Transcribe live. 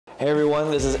Hey everyone,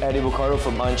 this is Eddy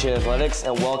from Unchained Athletics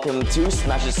and welcome to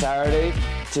Smash It Saturday.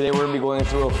 Today we're going to be going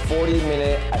through a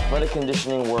 40-minute athletic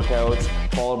conditioning workout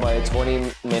followed by a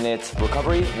 20-minute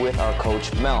recovery with our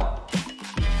coach Mel.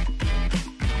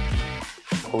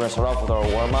 We're going to start off with our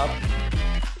warm-up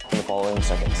in the following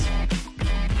seconds.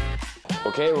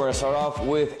 Okay, we're going to start off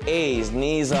with A's,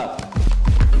 knees up.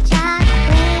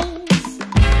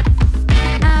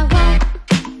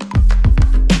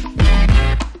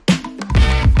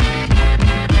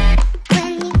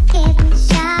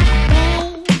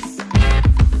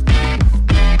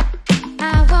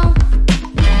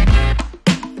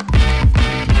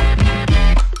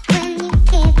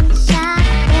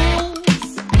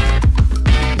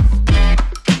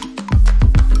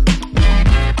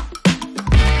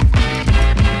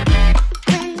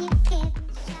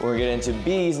 We're gonna get into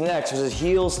B's next, which is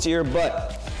heels to your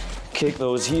butt. Kick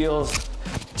those heels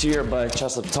to your butt,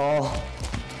 chest up tall.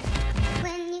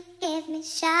 When you give me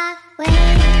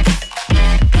shockwaves,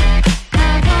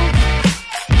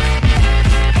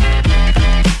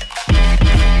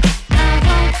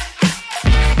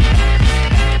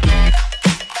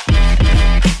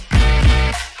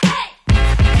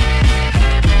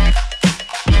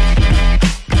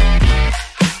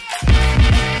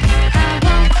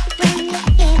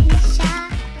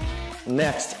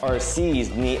 Next are C's,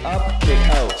 knee up, kick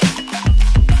out.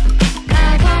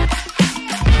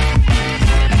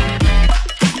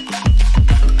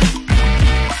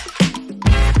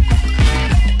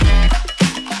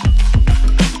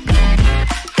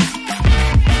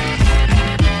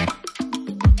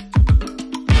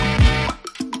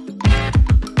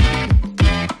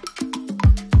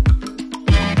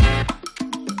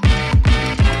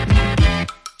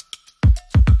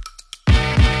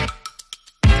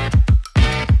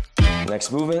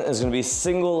 Next movement is going to be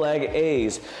single leg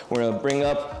A's. We're going to bring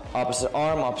up opposite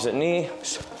arm, opposite knee,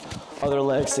 other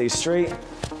leg stays straight.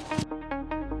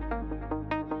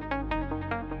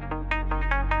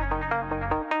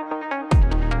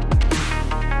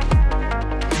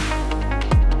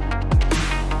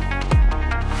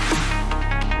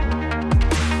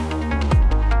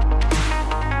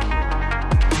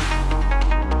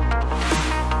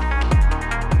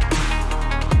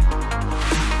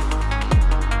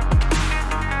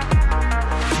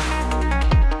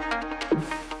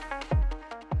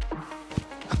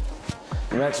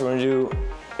 Next, we're going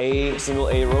to do single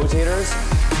A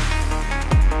rotators.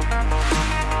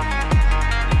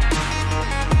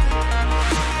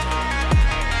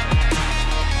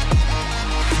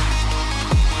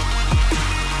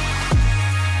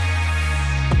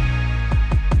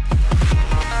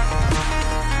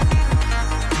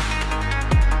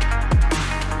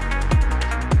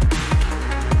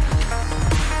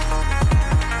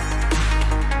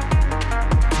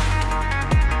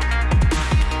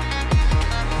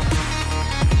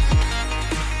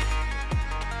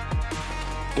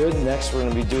 Good. Next we're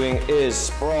going to be doing is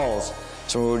sprawls.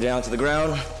 So we're down to the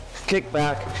ground, kick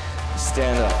back,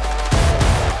 stand up.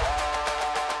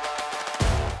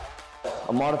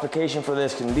 A modification for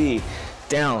this can be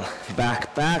down,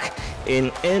 back, back,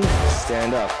 in,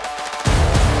 stand up.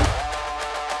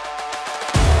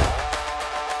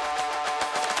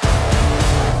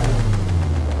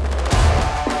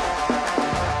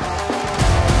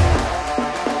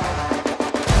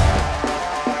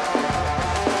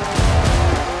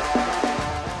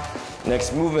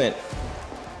 Next movement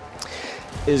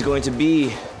is going to be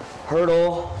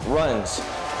hurdle runs.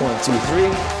 1, 2,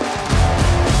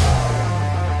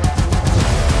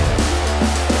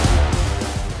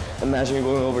 3. Imagine you're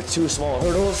going over 2 small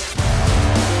hurdles.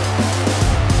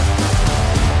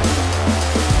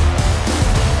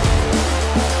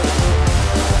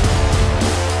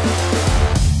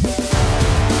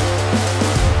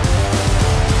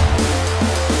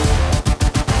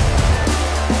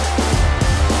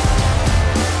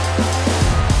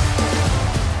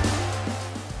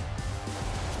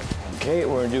 Okay,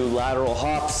 we're gonna do lateral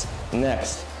hops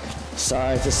next,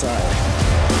 side to side.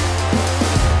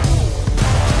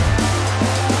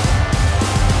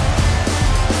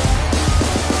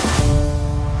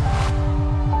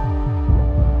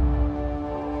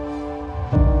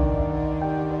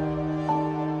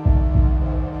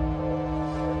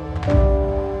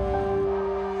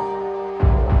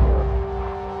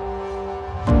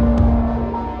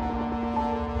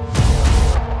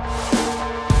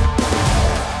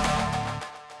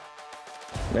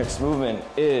 Next movement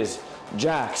is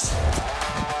jacks.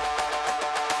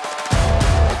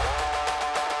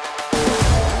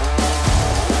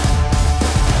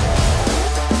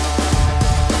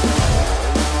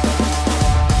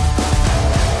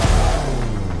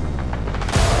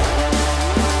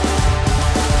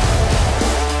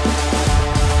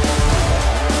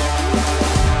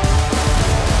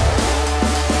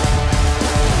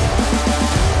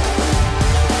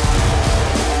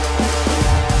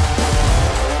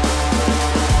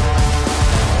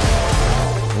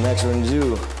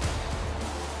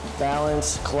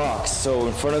 balance clocks. So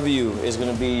in front of you is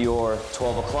gonna be your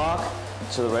 12 o'clock.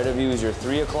 To the right of you is your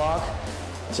 3 o'clock.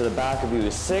 To the back of you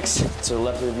is 6. To the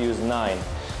left of you is 9.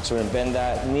 So we're gonna bend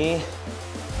that knee.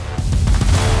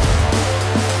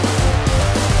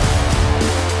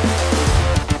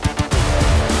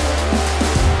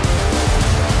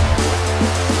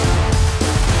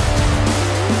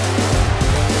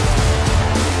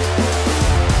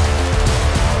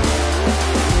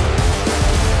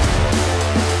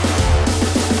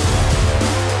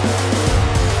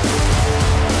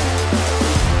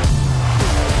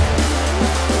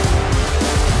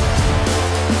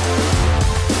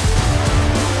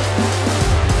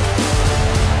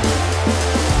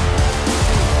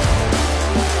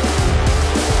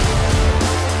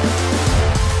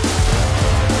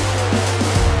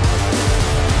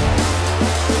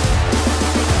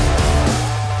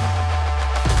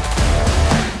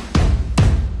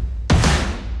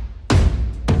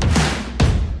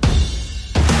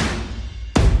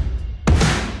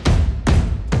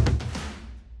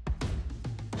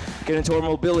 Get into our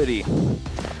mobility.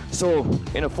 So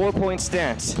in a 4-point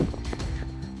stance,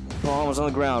 palms on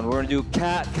the ground. We're gonna do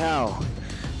cat-cow.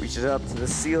 Reach it up to the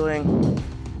ceiling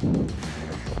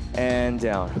and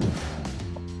down.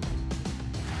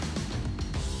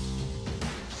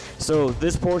 So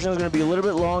this portion is gonna be a little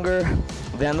bit longer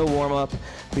than the warm-up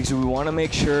because we wanna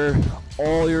make sure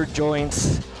all your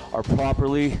joints are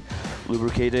properly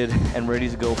lubricated and ready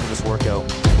to go for this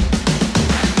workout.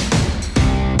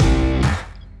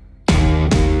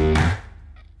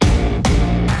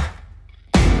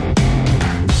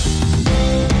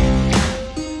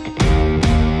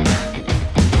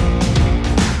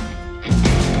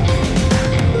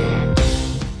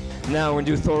 Now we're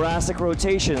gonna do thoracic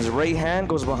rotations. Right hand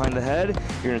goes behind the head.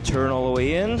 You're gonna turn all the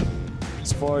way in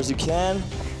as far as you can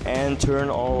and turn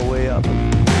all the way up.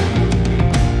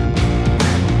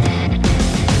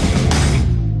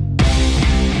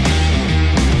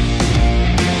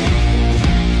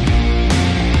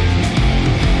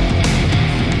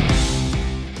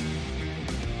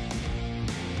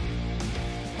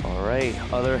 All right,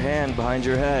 other hand behind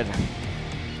your head.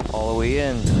 All the way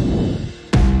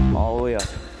in, all the way up.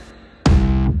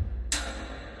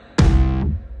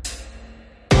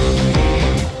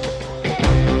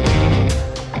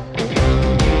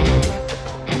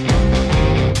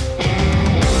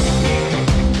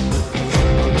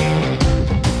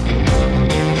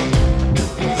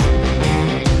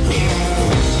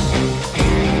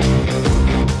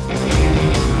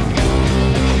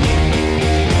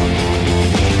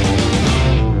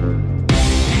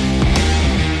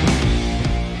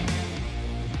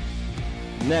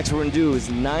 Next we're gonna do is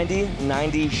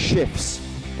 90-90 shifts.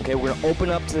 Okay, we're gonna open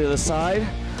up to the other side.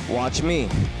 Watch me.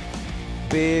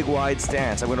 Big wide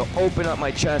stance. I'm gonna open up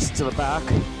my chest to the back.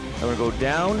 I'm gonna go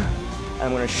down. And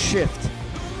I'm gonna shift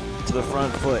to the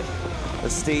front foot.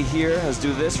 Let's stay here. Let's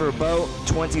do this for about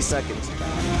 20 seconds.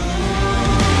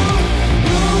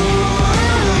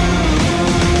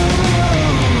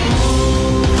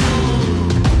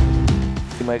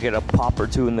 You might get a pop or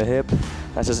two in the hip.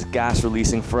 That's just gas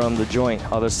releasing from the joint.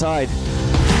 Other side.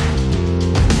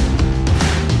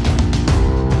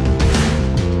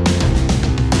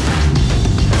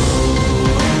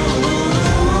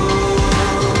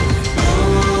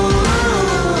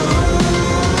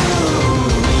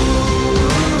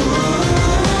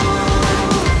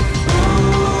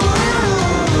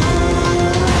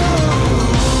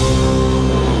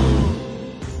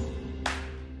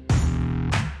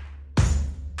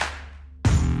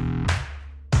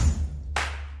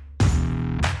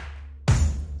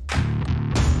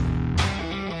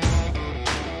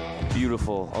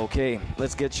 Beautiful. Okay,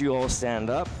 let's get you all stand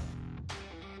up.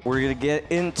 We're gonna get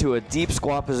into a deep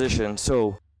squat position.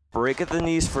 So break at the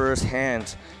knees first,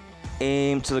 hands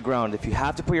aim to the ground. If you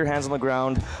have to put your hands on the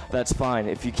ground, that's fine.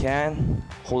 If you can,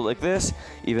 hold it like this,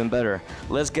 even better.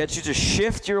 Let's get you to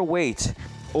shift your weight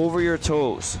over your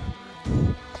toes.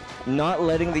 Not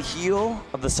letting the heel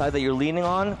of the side that you're leaning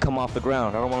on come off the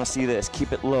ground. I don't wanna see this,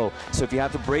 keep it low. So if you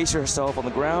have to brace yourself on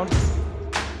the ground,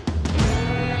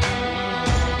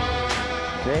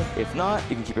 okay, if not,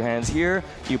 you can keep your hands here.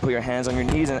 You put your hands on your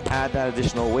knees and add that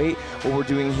additional weight. What we're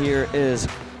doing here is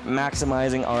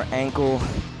maximizing our ankle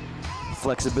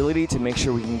flexibility to make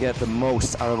sure we can get the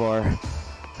most out of our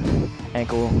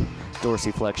ankle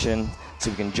dorsiflexion so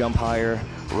we can jump higher,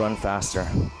 run faster.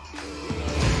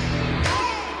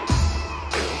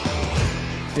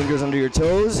 Fingers under your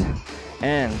toes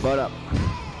and butt up.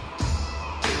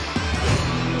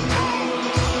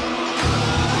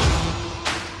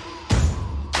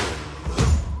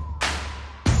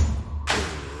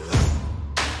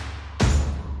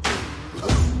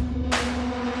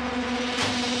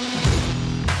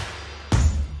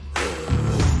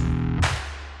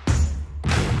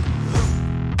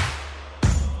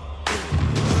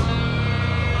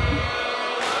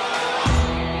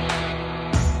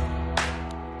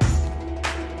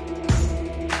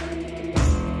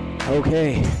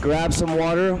 Okay, grab some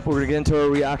water. We're gonna get into our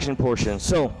reaction portion.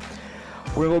 So,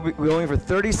 we're gonna be going for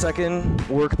 30-second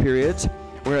work periods.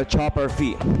 We're gonna chop our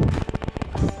feet.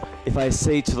 If I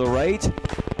say to the right,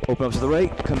 open up to the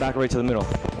right, come back right to the middle.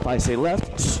 If I say left,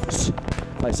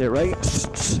 if I say right,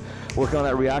 working on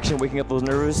that reaction, waking up those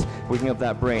nerves, waking up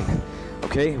that brain.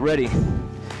 Okay, ready?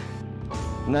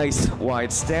 Nice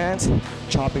wide stance,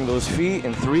 chopping those feet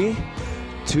in 3,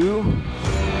 2, 1,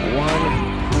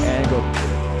 and go.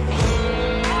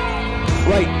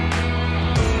 Right,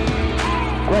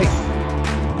 right,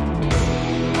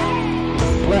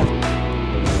 left,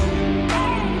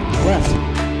 left,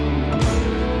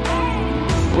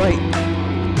 right,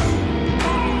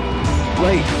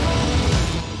 right,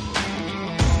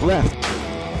 left,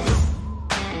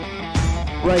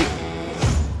 right,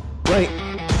 right,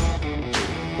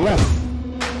 left,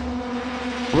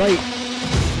 right,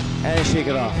 and shake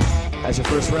it off. That's your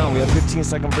first round. We have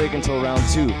 15-second break until round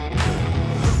 2.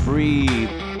 Breathe.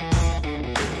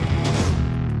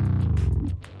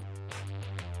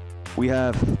 We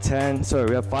have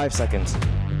 5 seconds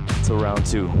till round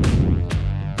 2.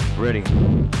 Ready.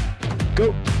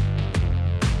 Go.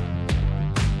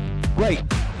 Right.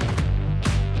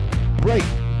 Right.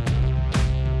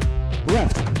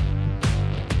 Left.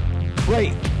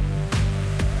 Right.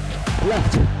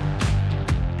 Left.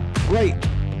 Right.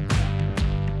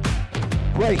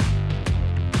 Right.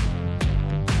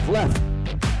 Left.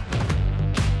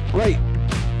 Right.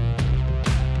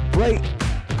 Right.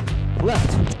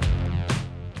 Left.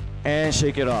 And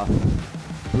shake it off.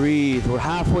 Breathe. We're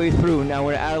halfway through. Now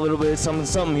we're gonna add a little bit of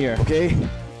something here, okay?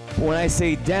 When I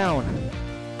say down,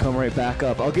 come right back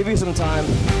up. I'll give you some time.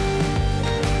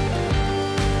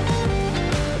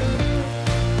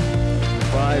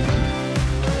 5,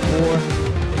 4,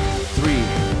 3,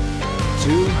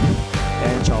 2,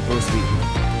 and chop those feet.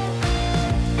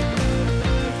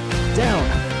 Down.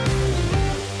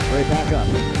 Right back up.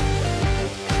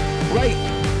 Right.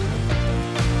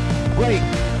 Right.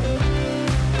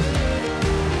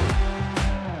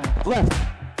 Left.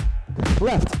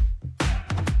 Left.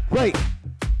 Right.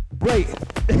 Right.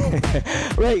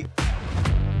 Right.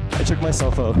 I took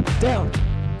myself out. Down.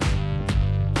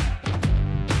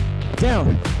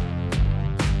 Down.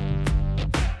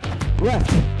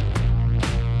 Left.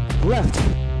 Left.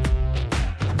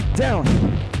 Down.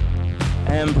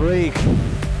 And break.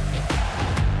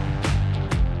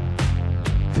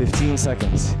 15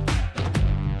 seconds.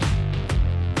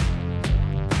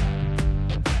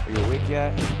 Are you awake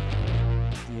yet? Do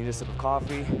you need a sip of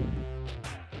coffee? Can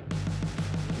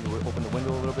you open the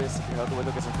window a little bit, sit out the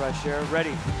window, get some fresh air?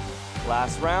 Ready.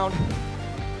 Last round.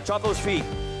 Chop those feet.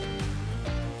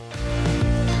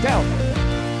 Down.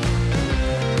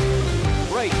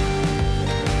 Right.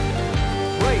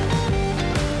 Right.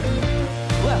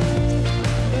 Left.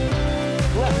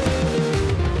 Left.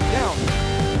 Down.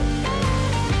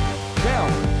 Down.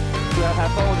 You gotta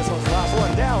have fun with this one. Last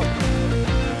one. Down.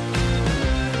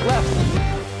 Left.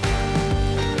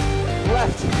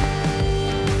 Left.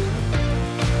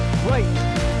 Right.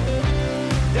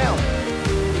 Down.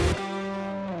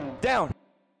 Down.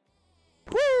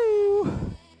 Woo!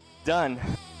 Done.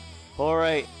 All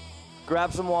right.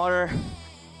 Grab some water.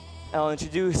 I'll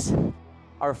introduce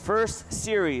our first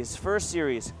series.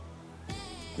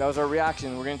 That was our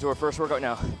reaction. We're gonna do our first workout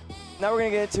now. Now we're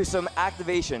gonna get into some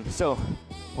activation. So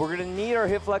we're gonna need our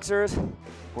hip flexors,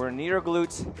 we're gonna need our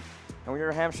glutes, and we're gonna need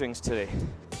our hamstrings today.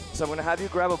 So I'm gonna have you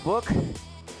grab a book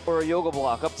or a yoga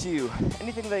block, up to you.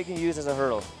 Anything that you can use as a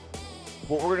hurdle.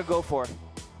 What we're gonna go for,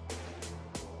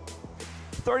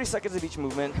 30 seconds of each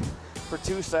movement for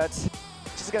 2 sets.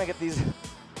 Just gonna get these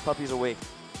puppies awake.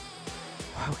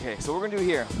 Okay, so what we're gonna do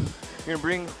here, you're gonna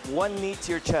bring one knee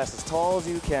to your chest as tall as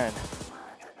you can.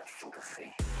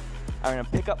 I'm gonna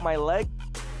pick up my leg,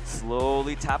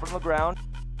 slowly tap it on the ground,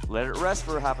 let it rest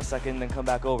for half a second, then come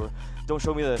back over. Don't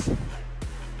show me this.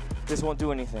 This won't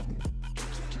do anything.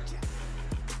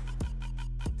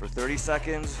 For 30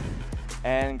 seconds,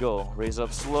 and go. Raise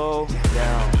up slow,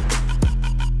 down.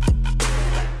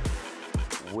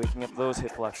 Waking up those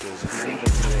hip flexors if you need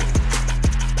them today.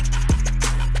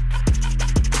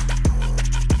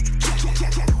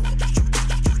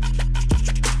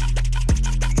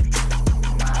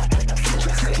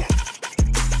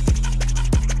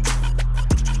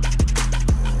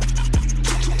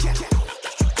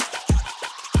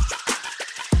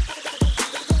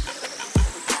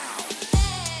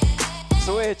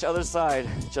 Switch, other side.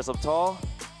 Chest up tall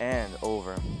and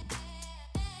over.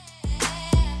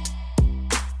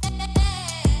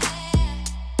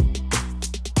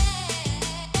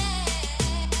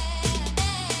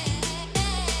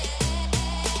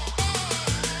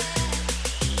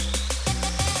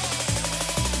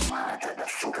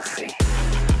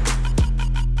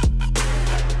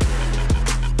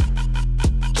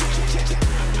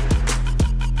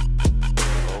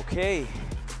 Okay,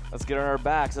 let's get on our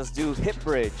backs. Let's do hip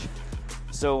bridge.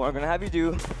 So what I'm gonna have you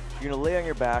do, you're gonna lay on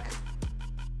your back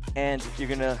and you're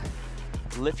gonna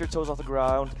lift your toes off the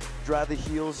ground, drive the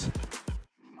heels.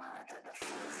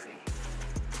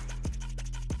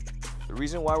 The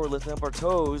reason why we're lifting up our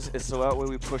toes is so that way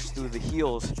we push through the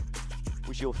heels,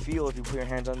 which you'll feel if you put your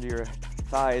hands under your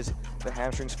thighs, the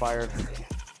hamstrings fired.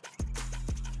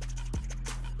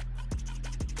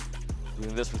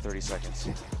 Doing this for 30 seconds.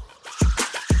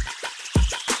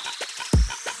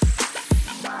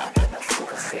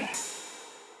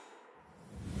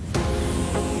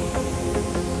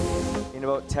 In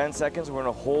about 10 seconds, we're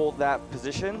gonna hold that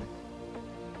position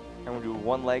and we'll do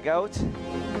one leg out.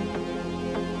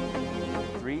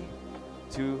 3,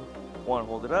 2, 1,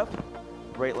 hold it up.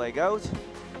 Right leg out,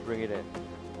 bring it in.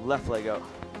 Left leg out,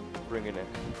 bring it in.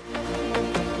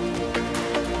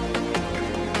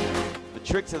 The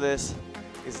trick to this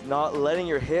is not letting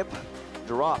your hip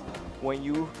drop when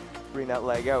you bring that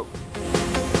leg out.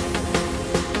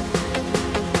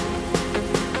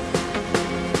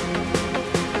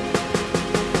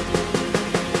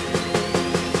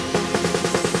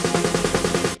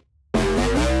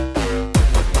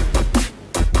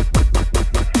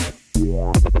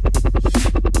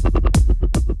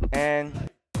 And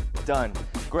done.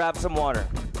 Grab some water.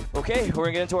 Okay, we're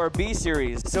gonna get into our B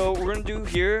series. So what we're gonna do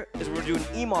here is we're gonna do an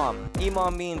EMOM.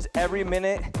 EMOM means every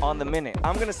minute on the minute.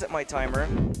 I'm gonna set my timer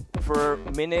for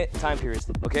minute time periods,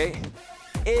 okay?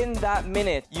 In that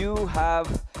minute, you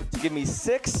have to give me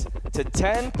 6 to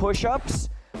 10 push-ups,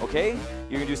 okay?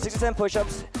 You're gonna do 6 to 10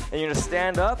 push-ups, and you're gonna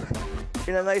stand up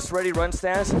in a nice ready run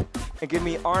stance and give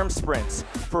me arm sprints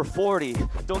for 40.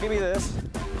 Don't give me this.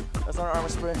 That's not an arm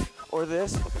sprint. Or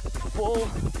this. Full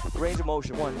range of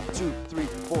motion. 1, 2, 3,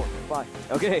 4, 5.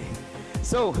 Okay,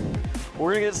 so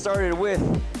we're gonna get started with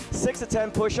 6 to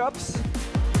 10 push-ups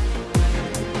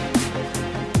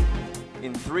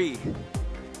in 3,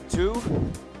 2,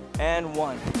 and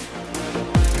 1.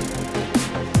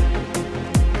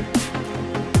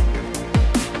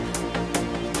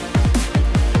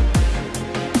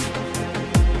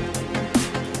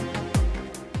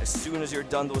 As soon as you're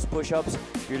done those push-ups,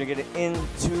 you're gonna get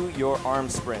into your arm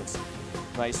sprints.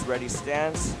 Nice ready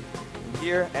stance,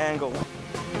 here and go. You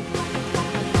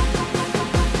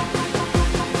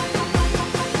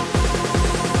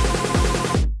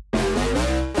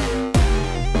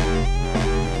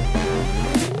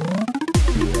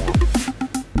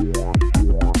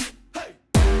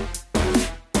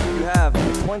have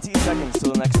 20 seconds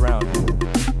till the next round.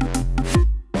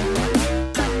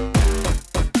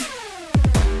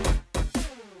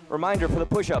 Reminder for the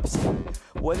push-ups,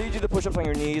 whether you do the push-ups on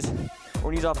your knees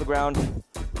or knees off the ground,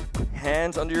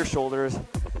 hands under your shoulders,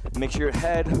 make sure your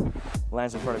head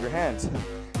lands in front of your hands,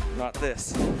 not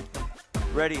this.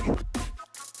 Ready?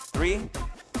 3,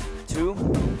 2,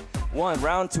 1,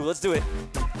 round 2, let's do it.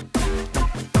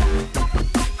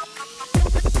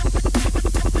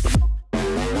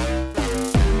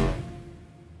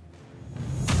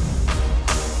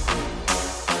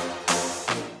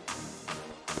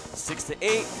 Six to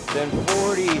 8, then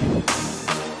 40.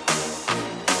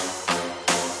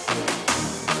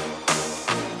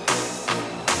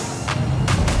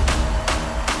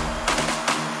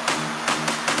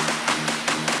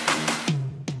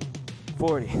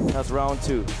 That's round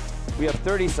 2. We have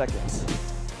 30 seconds.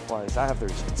 Well, at least I have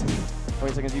 30 seconds. How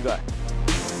many seconds you got?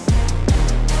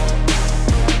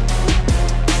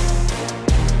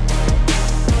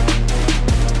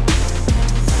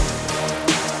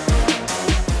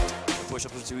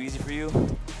 Push-ups was too easy for you,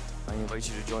 I invite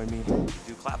you to join me to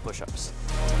do clap push-ups.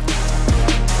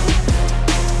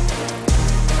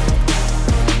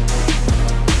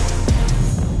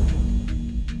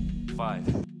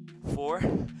 Five, 4,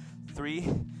 3,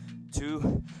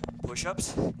 2,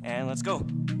 push-ups, and let's go.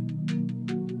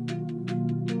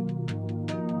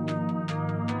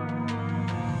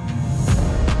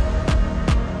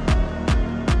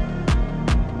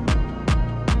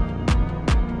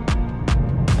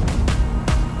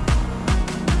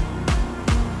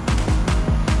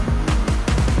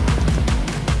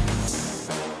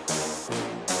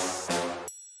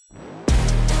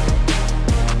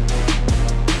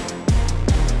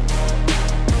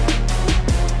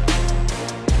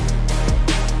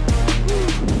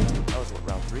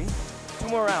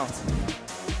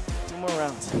 Two more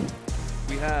rounds.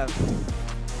 We have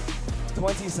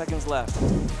 20 seconds left.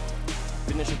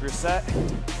 Finish up your set.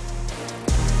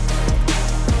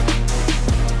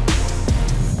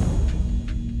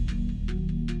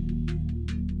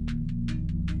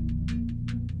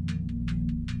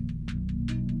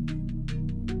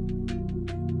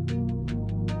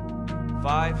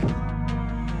 Five,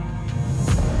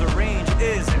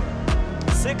 is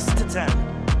 6 to 10.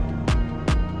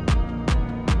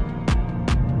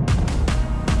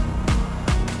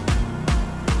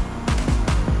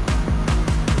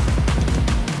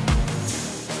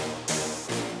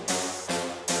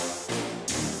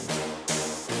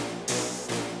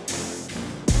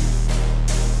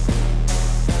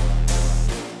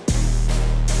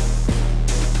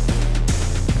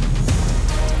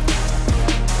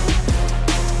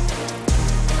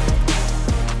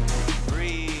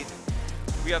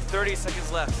 We have 30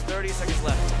 seconds left, 30 seconds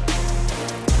left.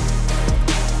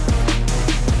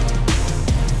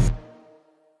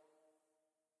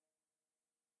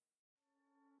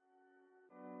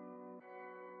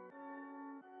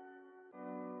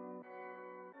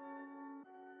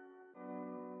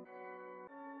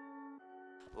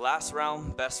 Last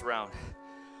round, best round.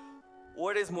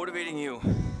 What is motivating you?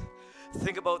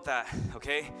 Think about that,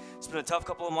 okay? It's been a tough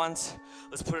couple of months.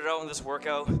 Let's put it out in this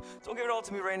workout. Don't give it all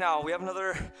to me right now. We have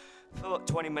another about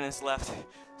 20 minutes left.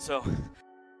 So,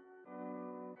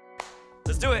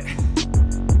 let's do it.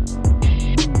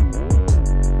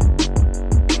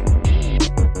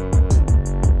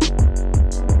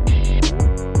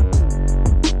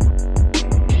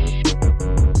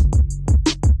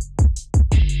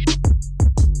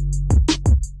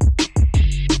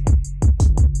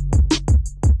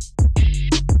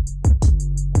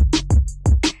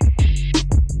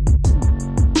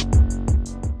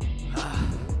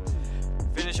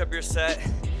 Up your set,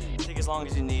 take as long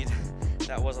as you need.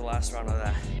 That was the last round of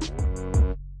that.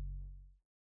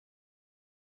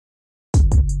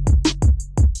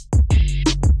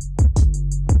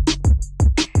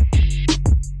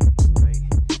 Right.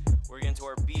 We're getting to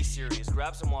our B series.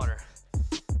 Grab some water.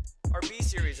 Our B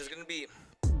series is going to be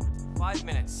 5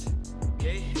 minutes.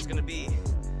 Okay, it's going to be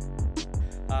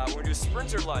we're going to do a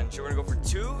sprinter lunge. We're going to go for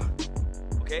 2.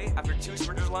 Okay, after 2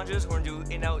 sprinters lunges, we're going to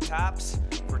do in-out taps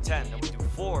for 10. Then we do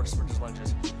 4 sprinters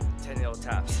lunges, 10 in-out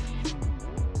taps.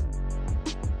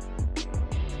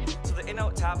 So the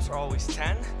in-out taps are always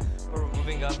 10, but we're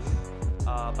moving up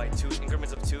by 2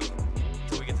 increments of 2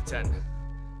 until we get to 10.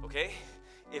 Okay,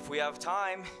 if we have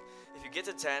time, if you get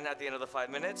to 10 at the end of the 5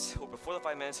 minutes or before the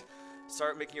 5 minutes,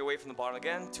 start making your way from the bottom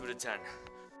again, 2 to 10.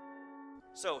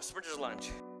 So sprinters lunge.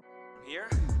 Here.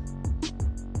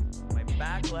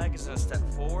 Back leg is gonna step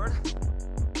forward.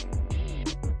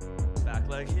 Back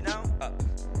leg here now, up.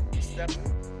 Step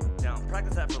down.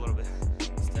 Practice that for a little bit.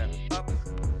 Step up,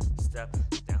 step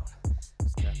down.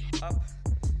 Step up,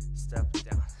 step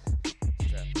down.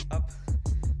 Step up,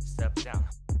 step down.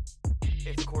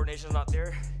 If the coordination is not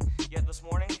there yet this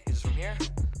morning, it's from here,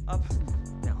 up,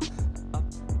 down,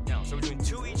 So we're doing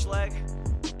 2 each leg.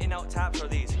 In-out taps are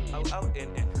these. Out, out, in,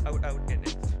 out, out, in.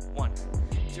 1,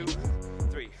 2,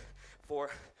 3, 4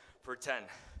 for 10.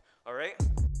 All right?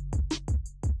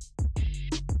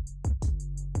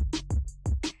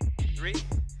 3,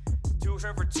 2,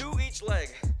 try for 2 each leg,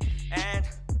 and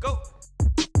go.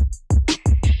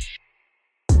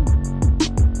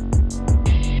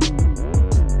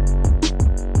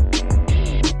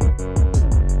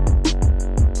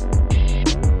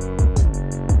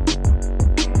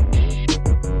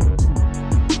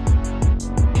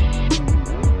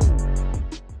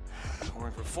 We're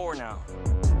in for 4 now.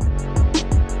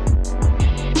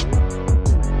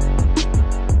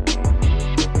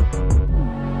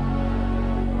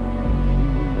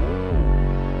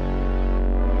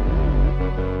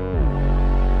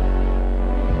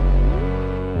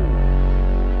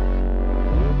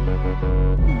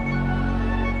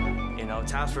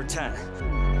 Taps for 10.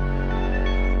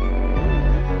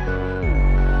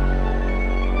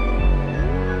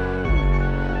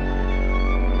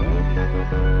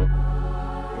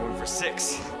 Going for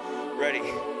 6. Ready.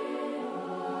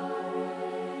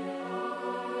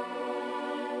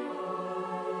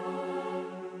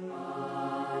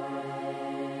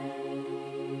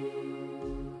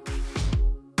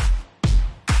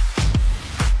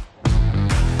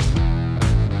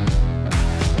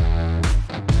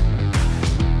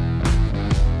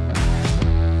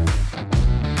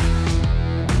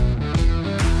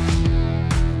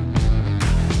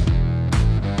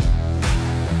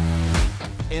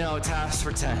 In-out taps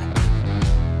for 10.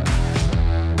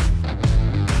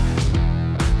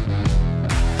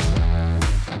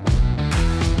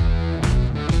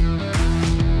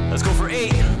 Let's go for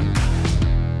 8.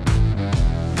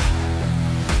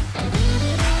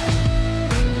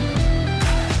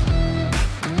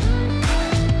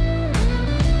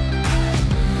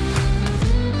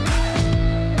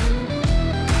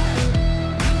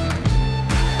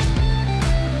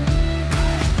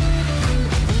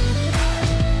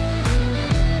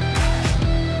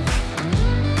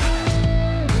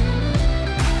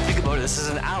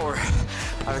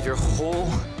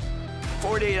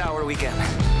 power weekend.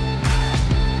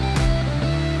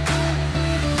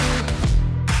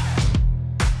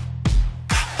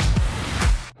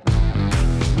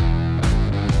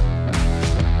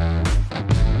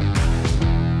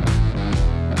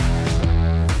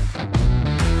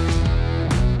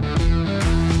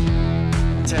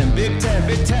 Big 10,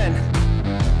 big 10.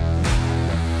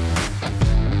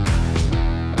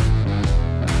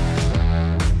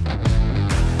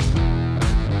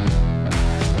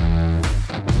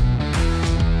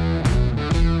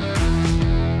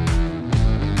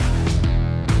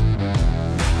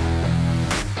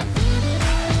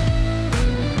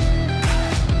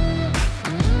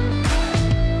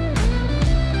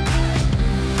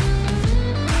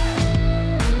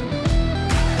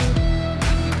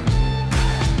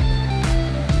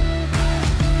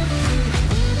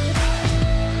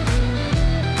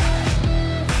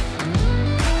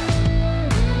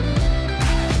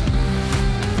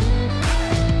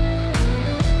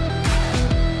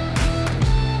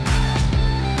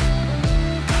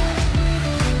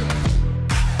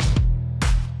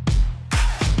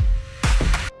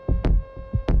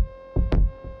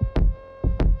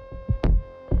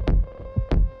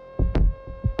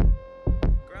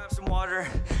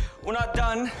 We're not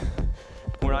done.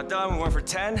 We're not done. We're going for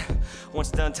 10. Once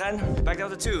it's done 10, back down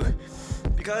to 2.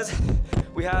 Because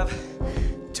we have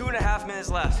 2.5 minutes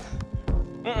left.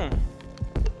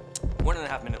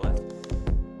 1.5 minutes left.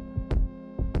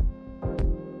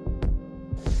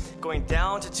 Going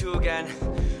down to 2 again,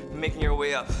 making your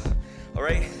way up. All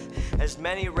right? As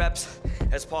many reps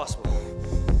as possible.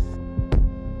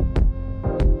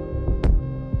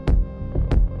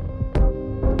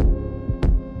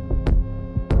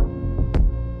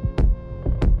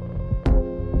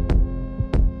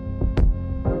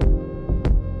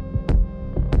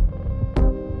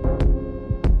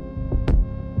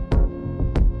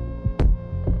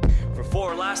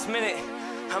 Last minute,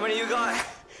 how many you got?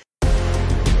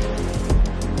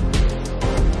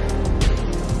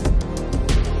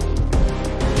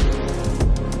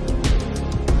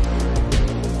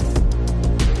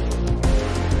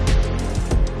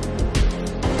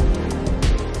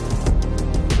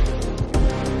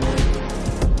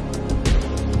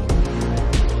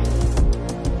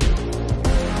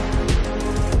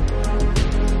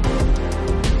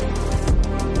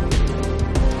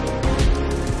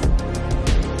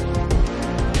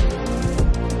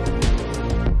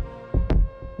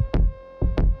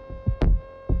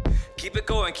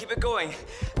 Keep it going.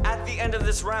 At the end of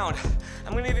this round,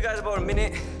 I'm gonna give you guys about a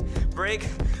minute break.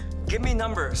 Give me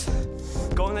numbers.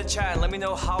 Go in the chat and let me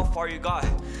know how far you got.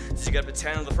 Did you get up to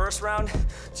 10 in the first round?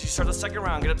 Did you start the second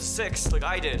round, get up to 6 like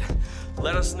I did?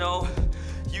 Let us know.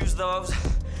 Use those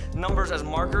numbers as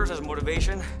markers, as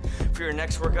motivation for your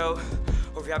next workout,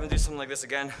 or if you happen to do something like this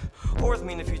again, or with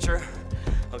me in the future,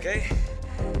 okay?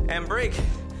 And break.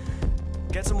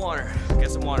 Get some water,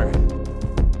 get some water.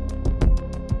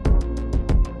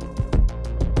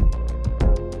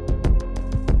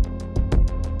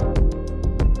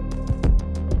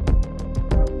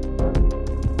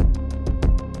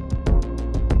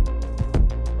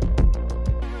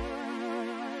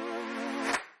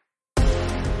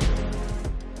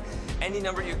 Any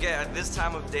number you get at this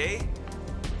time of day,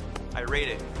 I rate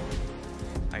it.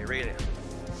 I rate it.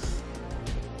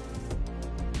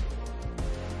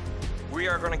 We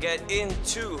are gonna get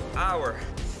into our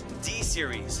D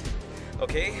series,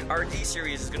 okay? Our D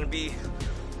series is gonna be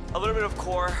a little bit of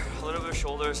core, a little bit of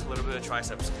shoulders, a little bit of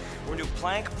triceps. We're gonna do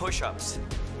plank push-ups,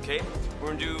 okay? We're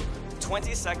gonna do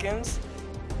 20 seconds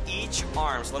each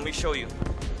arm, so let me show you.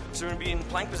 So we're gonna be in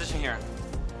plank position here.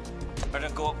 I'm gonna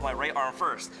go up my right arm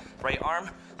first. Right arm,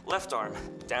 left arm,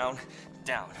 down,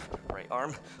 down. Right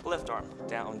arm, left arm,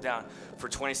 down, down. For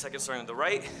 20 seconds starting with the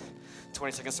right,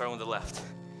 20 seconds starting with the left.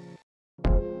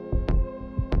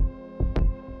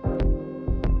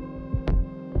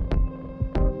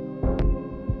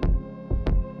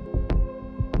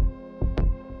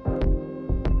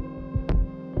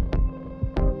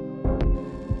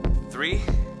 Three,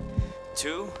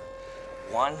 2,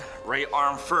 1. Right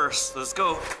arm first. Let's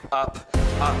go. Up,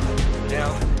 up,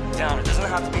 down, down. It doesn't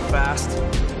have to be fast.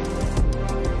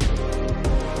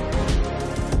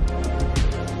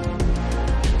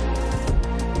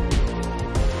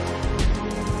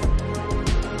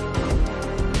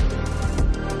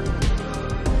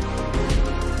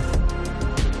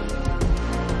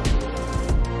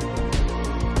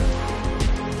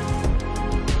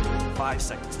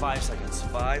 Five seconds.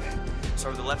 5.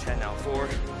 Start with the left hand now. 4,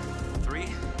 3,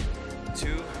 2,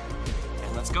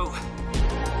 and let's go.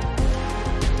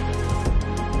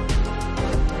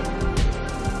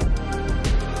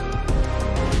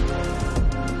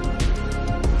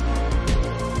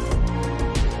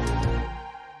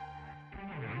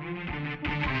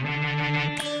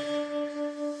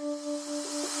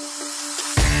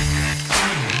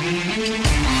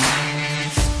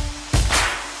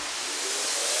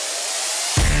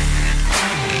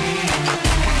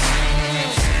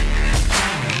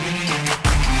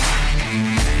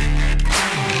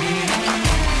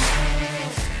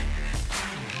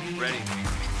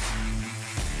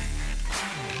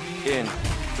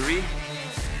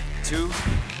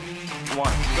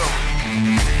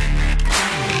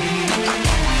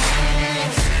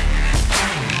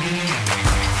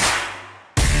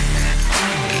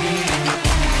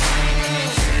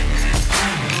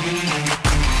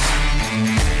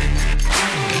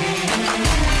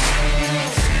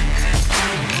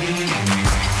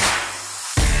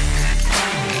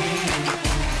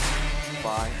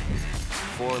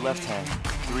 left hand.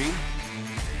 3,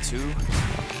 2,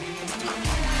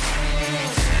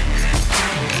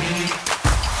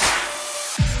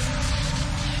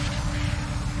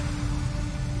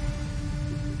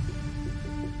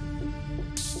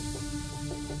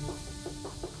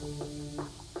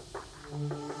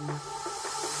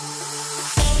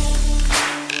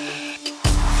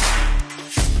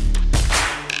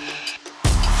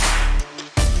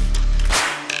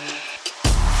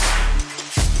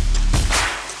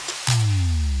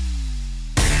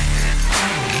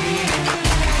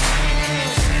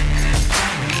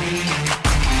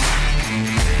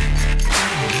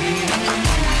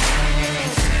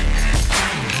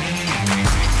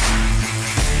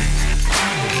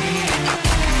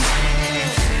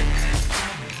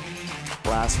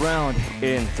 last round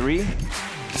in 3,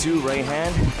 2, right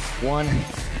hand, 1,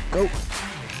 go.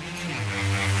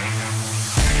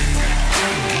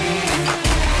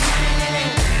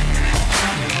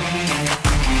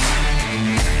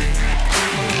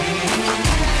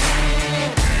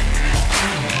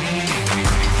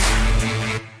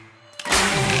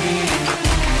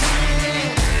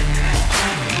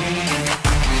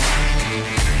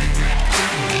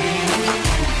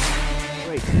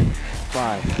 Great.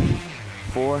 5,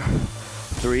 4,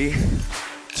 3,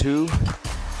 2,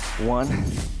 1.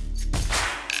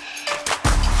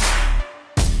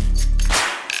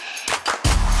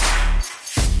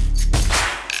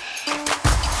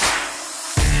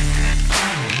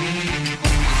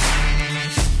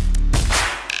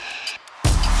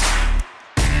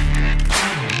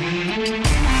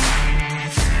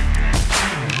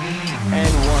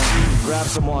 And 1. Grab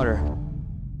some water.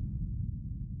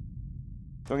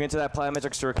 Going into that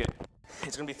plyometric circuit.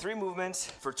 It's gonna be 3 movements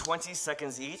for 20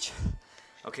 seconds each.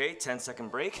 Okay, 10-second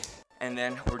break. And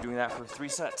then we're doing that for 3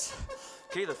 sets.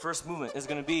 Okay, the first movement is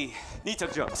gonna be knee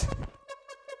tuck jumps.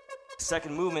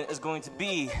 Second movement is going to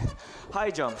be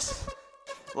high jumps.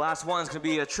 The last one is gonna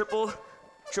be a triple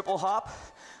hop,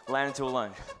 land into a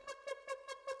lunge.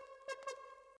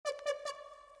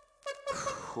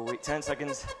 We'll wait 10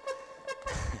 seconds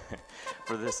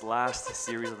for this last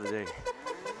series of the day.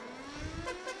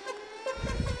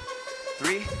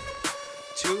 3,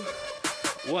 2,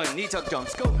 1. Knee tuck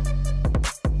jumps. Go.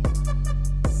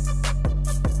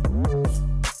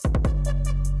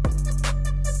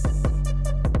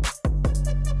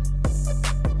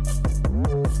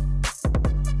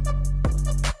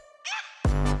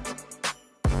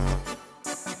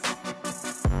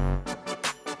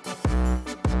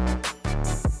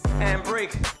 And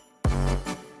break.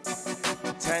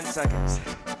 10 seconds.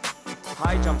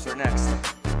 High jumps are next.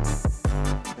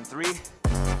 In 3,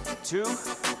 2,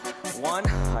 1,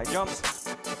 high jumps.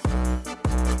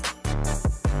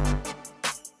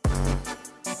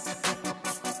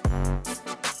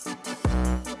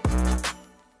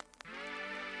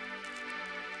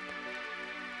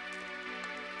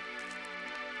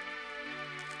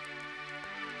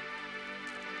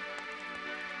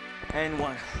 And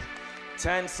 1,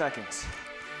 10 seconds.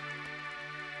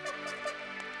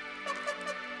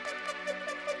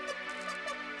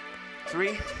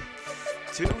 Three,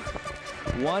 2,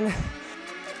 1.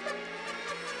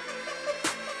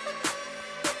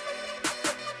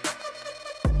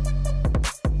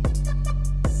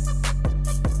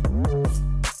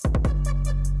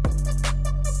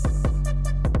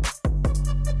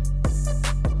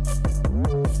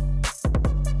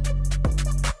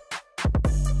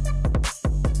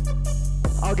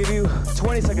 I'll give you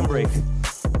 20-second break.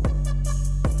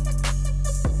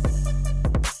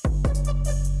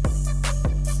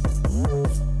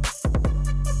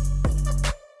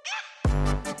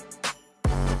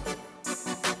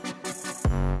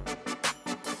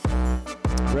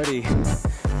 Ready?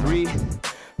 3,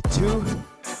 2,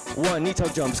 1. Knee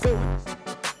tuck jumps. Go.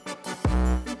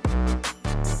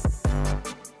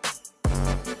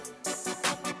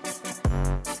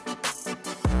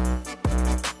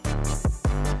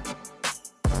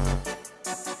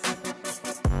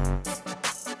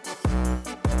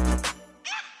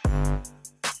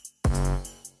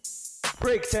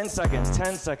 Break. 10 seconds.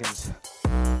 10 seconds.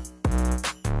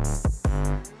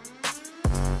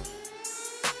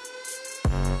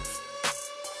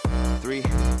 Three,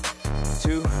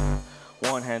 2,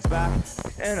 1, hands back,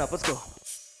 and up, let's go.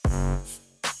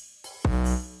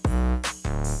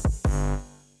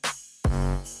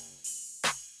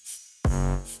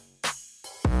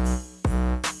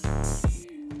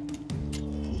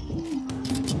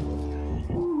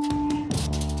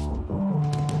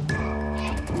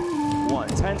 One,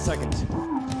 10 seconds.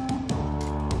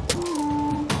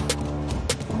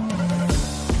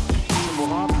 Triple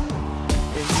hop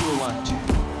into a lunge.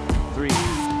 3,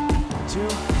 2,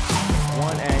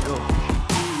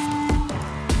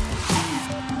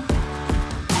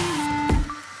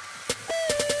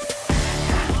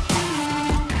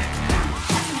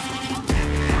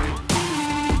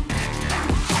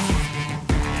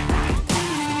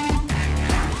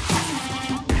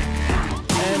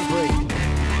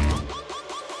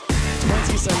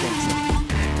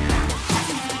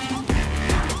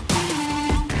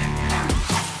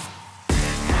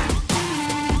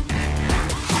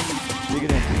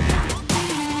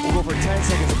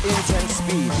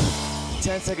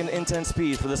 10-second intense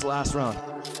speed for this last round.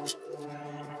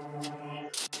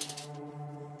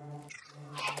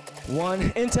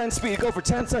 1, intense speed, go for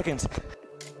 10 seconds.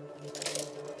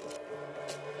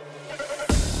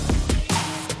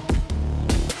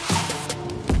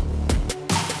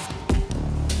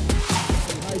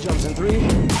 High jumps in 3,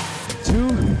 2,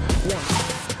 1.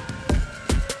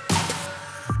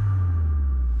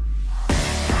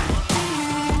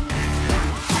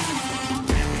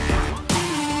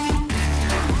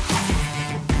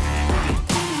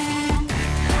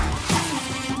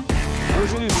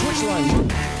 Switch lunge.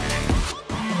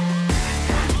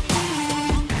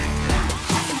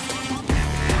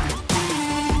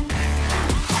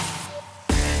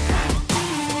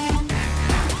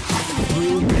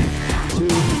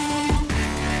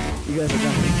 You guys are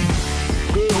done.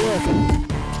 Good work.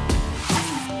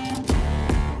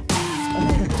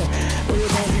 We're going to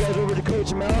pass you guys over to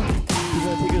Coach Mel. He's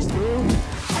going to take us through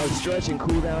our stretch and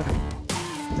cool down.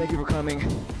 Thank you for coming.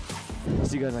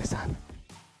 See you guys next time.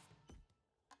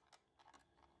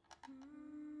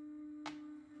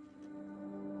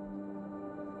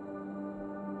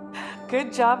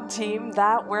 Good job, team.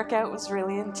 That workout was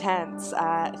really intense.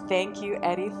 Thank you,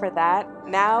 Eddy, for that.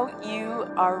 Now you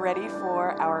are ready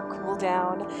for our cool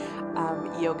down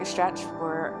yoga stretch.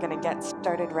 We're gonna get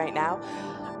started right now.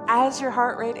 As your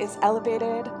heart rate is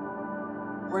elevated,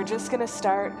 we're just gonna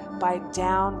start by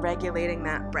down regulating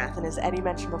that breath. And as Eddy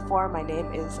mentioned before, my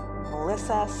name is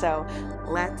Melissa, so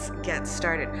let's get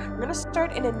started. We're gonna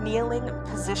start in a kneeling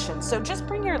position. So just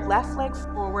bring your left leg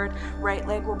forward, right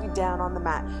leg will be down on the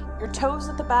mat. Your toes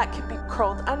at the back can be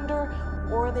curled under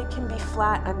or they can be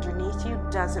flat underneath you,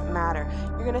 doesn't matter.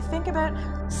 You're gonna think about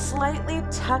slightly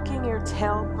tucking your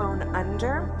tailbone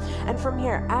under. And from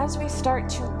here, as we start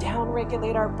to down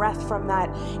regulate our breath from that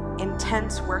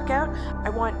intense workout, I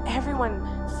want everyone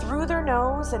through their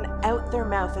nose and out their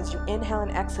mouth as you inhale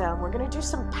and exhale. And we're gonna do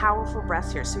some powerful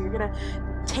breaths here. So you're gonna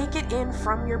take it in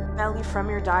from your belly, from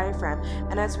your diaphragm.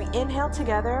 And as we inhale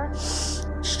together,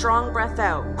 strong breath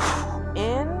out.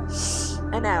 In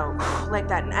and out, like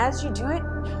that. And as you do it,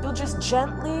 you'll just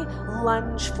gently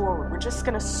lunge forward. We're just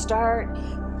gonna start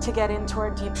to get into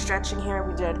our deep stretching here.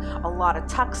 We did a lot of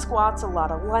tuck squats, a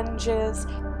lot of lunges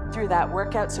through that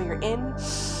workout. So you're in,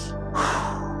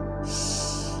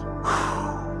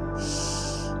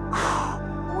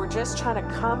 we're just trying to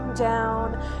come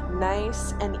down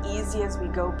nice and easy as we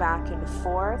go back and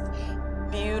forth.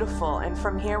 Beautiful. And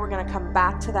from here, we're gonna come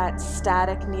back to that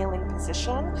static kneeling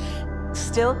position.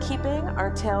 Still keeping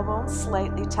our tailbone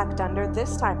slightly tucked under.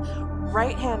 This time,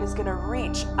 right hand is gonna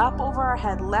reach up over our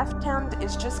head. Left hand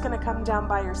is just gonna come down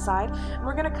by your side. And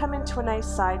we're gonna come into a nice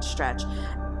side stretch.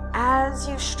 As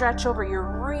you stretch over, you're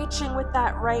reaching with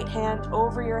that right hand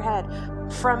over your head.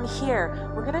 From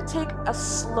here, we're gonna take a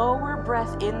slower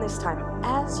breath in this time.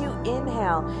 As you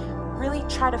inhale, really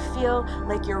try to feel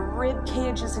like your rib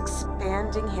cage is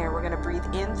expanding here. We're gonna breathe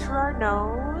in through our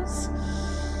nose.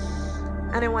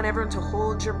 And I want everyone to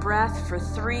hold your breath for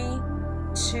 3,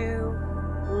 2,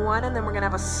 1, and then we're gonna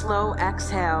have a slow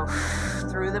exhale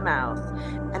through the mouth.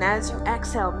 And as you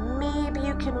exhale, maybe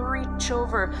you can reach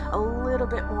over a little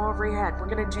bit more over your head. We're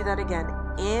gonna do that again.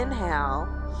 Inhale.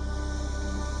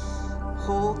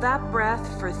 Hold that breath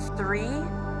for 3,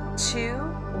 2,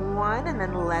 1, and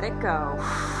then let it go.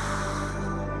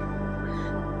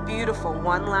 Beautiful.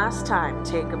 One last time.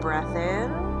 Take a breath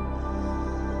in.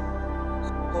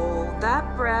 Hold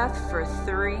that breath for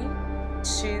 3,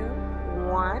 2,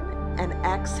 1, and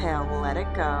exhale, let it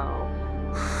go.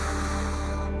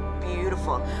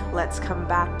 Beautiful. Let's come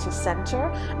back to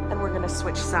center, and we're gonna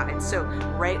switch sides. So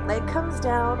right leg comes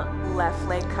down, left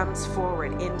leg comes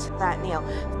forward into that kneel.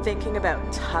 Thinking about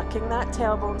tucking that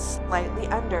tailbone slightly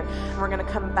under. And we're gonna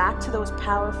come back to those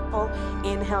powerful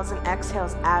inhales and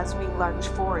exhales as we lunge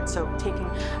forward. So taking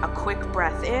a quick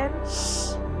breath in.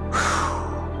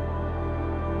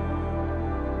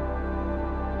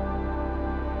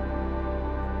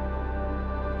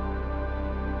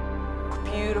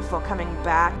 Beautiful. Coming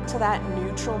back to that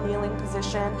neutral kneeling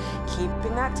position,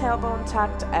 keeping that tailbone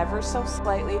tucked ever so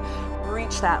slightly.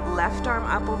 Reach that left arm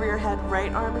up over your head,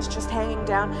 right arm is just hanging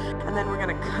down, and then we're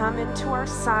gonna come into our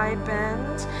side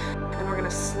bend, and we're gonna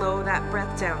slow that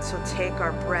breath down. So take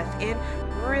our breath in,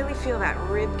 really feel that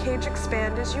rib cage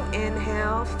expand as you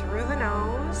inhale through the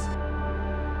nose.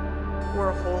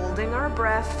 We're holding our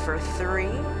breath for 3,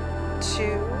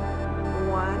 2,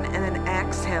 1, and then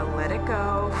exhale, let it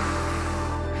go.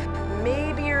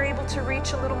 Maybe you're able to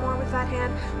reach a little more with that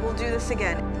hand. We'll do this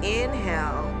again.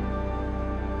 Inhale.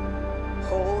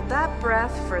 Hold that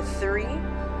breath for 3,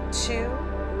 2,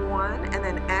 1, and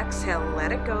then exhale.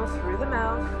 Let it go through the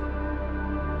mouth.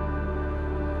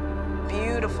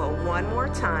 Beautiful. One more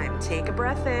time. Take a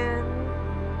breath in.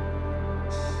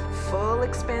 Full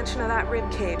expansion of that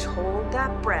rib cage. Hold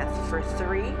that breath for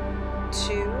 3,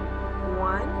 2,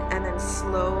 1, and then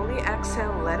slowly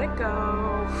exhale. Let it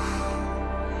go.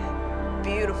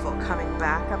 Beautiful. Coming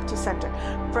back up to center.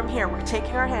 From here, we're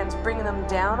taking our hands, bringing them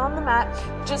down on the mat,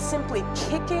 just simply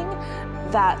kicking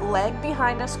that leg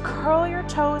behind us. Curl your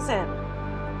toes in.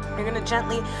 You're going to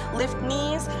gently lift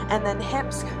knees and then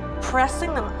hips,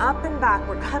 pressing them up and back.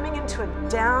 We're coming into a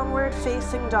downward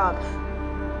facing dog.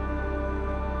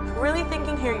 Really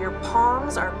thinking here, your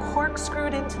palms are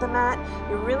corkscrewed into the mat.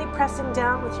 You're really pressing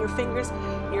down with your fingers.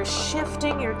 You're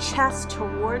shifting your chest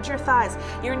towards your thighs.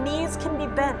 Your knees can be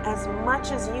bent as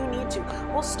much as you need to.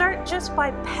 We'll start just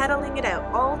by pedaling it out,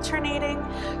 alternating,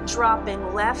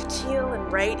 dropping left heel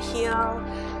and right heel,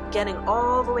 getting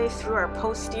all the way through our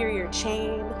posterior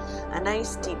chain, a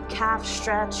nice deep calf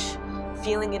stretch,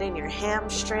 feeling it in your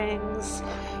hamstrings.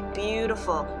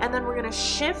 Beautiful. And then we're going to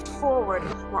shift forward.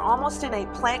 We're almost in a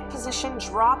plank position.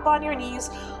 Drop on your knees,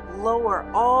 lower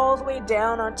all the way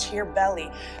down onto your belly.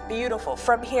 Beautiful.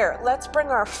 From here, let's bring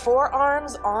our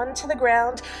forearms onto the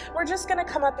ground. We're just going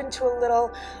to come up into a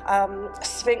little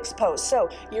Sphinx pose. So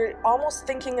you're almost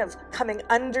thinking of coming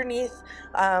underneath,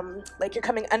 like you're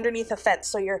coming underneath a fence.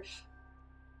 So you're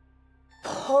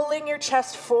pulling your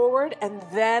chest forward and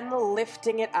then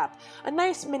lifting it up. A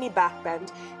nice mini back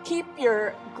bend. Keep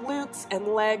your glutes and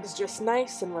legs just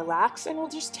nice and relaxed, and we'll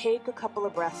just take a couple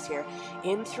of breaths here.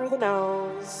 In through the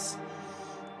nose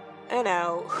and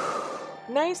out.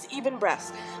 Nice even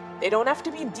breaths. They don't have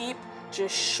to be deep,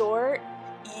 just short,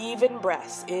 even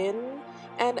breaths. In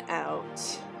and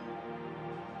out.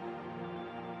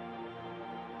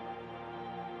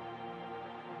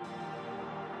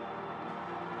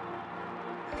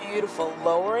 Beautiful.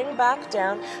 Lowering back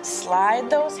down. Slide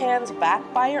those hands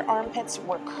back by your armpits.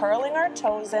 We're curling our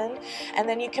toes in. And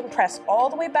then you can press all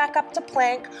the way back up to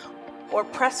plank, or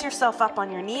press yourself up on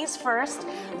your knees first,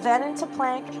 then into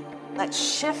plank. Let's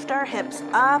shift our hips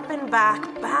up and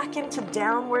back into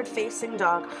downward facing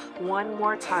dog. One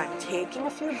more time. Taking a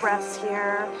few breaths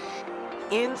here.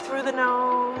 In through the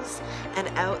nose and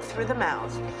out through the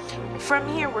mouth. From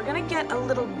here, we're gonna get a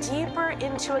little deeper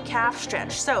into a calf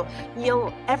stretch. So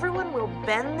everyone will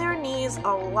bend their knees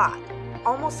a lot,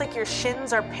 almost like your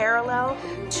shins are parallel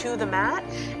to the mat,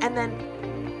 and then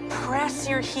press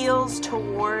your heels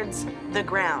towards the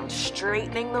ground,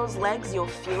 straightening those legs. You'll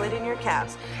feel it in your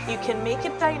calves. You can make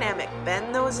it dynamic.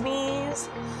 Bend those knees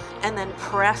and then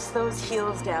press those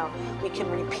heels down. We can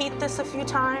repeat this a few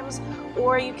times,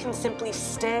 or you can simply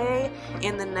stay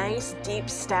in the nice, deep,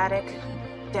 static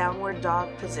downward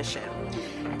dog position.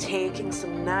 Taking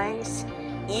some nice,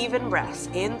 even breaths.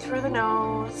 In through the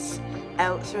nose,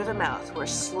 out through the mouth. We're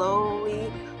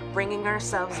slowly bringing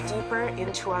ourselves deeper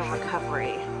into our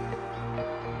recovery.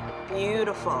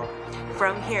 Beautiful.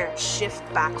 From here, shift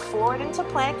back forward into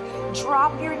plank.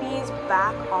 Drop your knees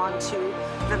back onto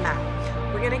the mat.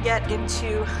 We're going to get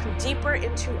deeper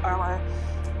into our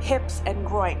hips and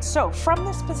groin. So from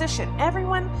this position,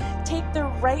 everyone take the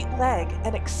right leg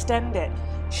and extend it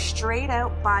straight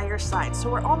out by your side. So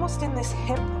we're almost in this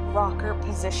hip rocker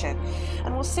position.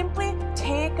 And we'll simply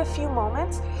take a few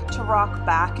moments to rock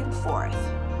back and forth.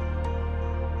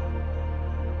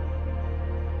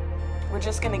 We're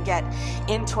just going to get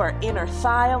into our inner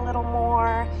thigh a little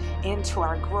more, into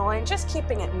our groin, just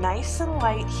keeping it nice and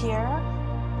light here.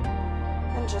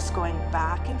 And just going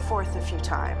back and forth a few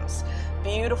times.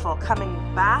 Beautiful. Coming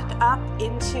back up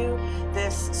into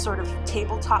this sort of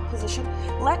tabletop position.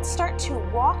 Let's start to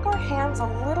walk our hands a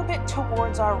little bit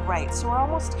towards our right. So we're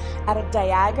almost at a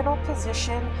diagonal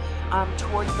position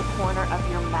towards the corner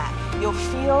of your mat. You'll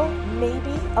feel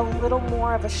maybe a little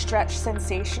more of a stretch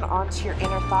sensation onto your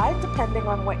inner thigh, depending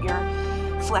on what your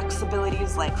flexibility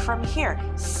is like. From here,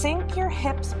 sink your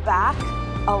hips back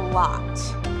a lot.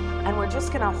 And we're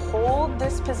just gonna hold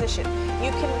this position. You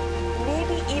can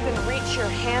maybe even reach your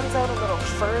hands out a little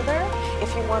further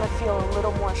if you wanna feel a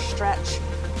little more stretch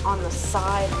on the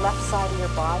side, left side of your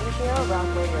body here,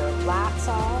 around where your lats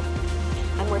are.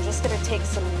 And we're just gonna take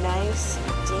some nice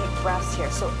deep breaths here.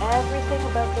 So everything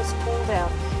about this cool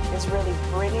down is really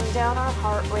bringing down our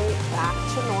heart rate back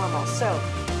to normal. So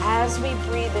as we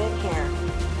breathe in here,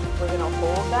 we're gonna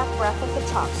hold that breath at the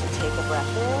top. So take a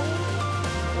breath in.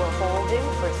 We're holding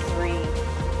for 3,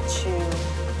 2,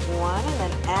 1, and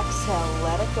then exhale.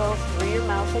 Let it go through your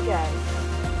mouth again.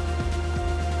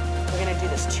 We're going to do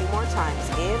this 2 more times.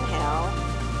 Inhale.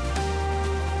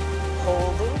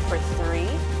 Holding for 3,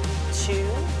 2,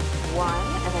 1,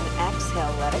 and then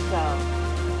exhale. Let it go.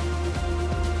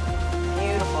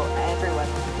 Beautiful. Everyone,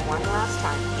 one last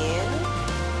time.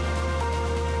 In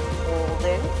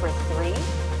Holding for 3,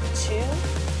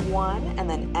 2, 1, and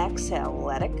then exhale,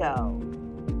 let it go.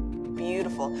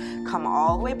 Beautiful. Come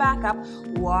all the way back up.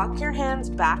 Walk your hands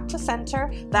back to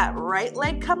center. That right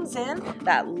leg comes in.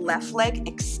 That left leg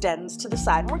extends to the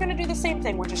side. We're going to do the same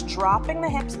thing. We're just dropping the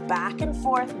hips back and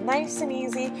forth, nice and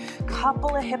easy.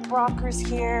 Couple of hip rockers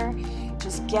here.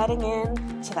 Just getting in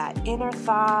to that inner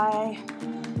thigh.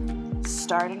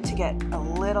 Starting to get a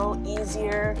little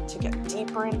easier to get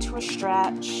deeper into a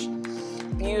stretch.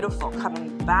 Beautiful.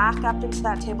 Coming back up into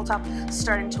that tabletop,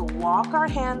 starting to walk our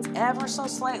hands ever so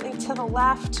slightly to the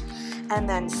left, and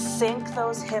then sink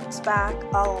those hips back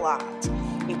a lot.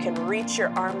 You can reach your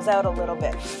arms out a little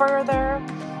bit further,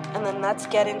 and then let's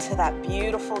get into that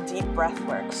beautiful deep breath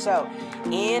work. So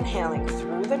inhaling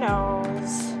through the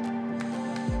nose.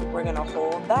 We're going to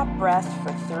hold that breath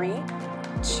for 3,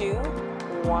 2,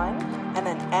 1, and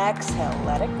then exhale,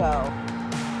 let it go.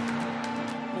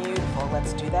 Beautiful.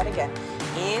 Let's do that again.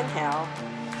 Inhale,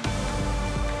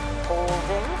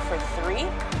 holding for 3,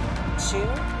 2,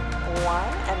 1,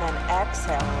 and then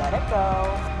exhale, let it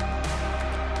go.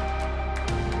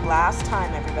 Last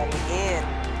time, everybody. In,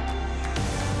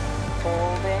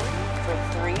 holding for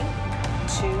 3,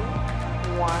 2,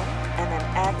 1, and then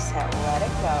exhale, let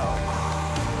it go.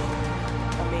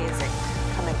 Amazing.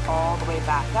 Coming all the way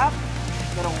back up.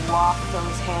 You're going to walk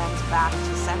those hands back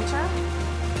to center,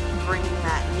 bringing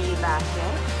that knee back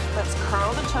in. Let's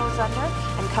curl the toes under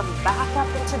and come back up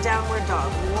into downward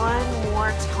dog. One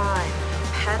more time.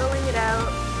 Pedaling it out,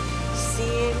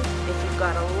 seeing if you've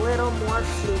got a little more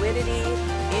fluidity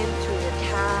in through your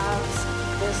calves.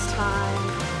 This time,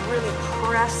 really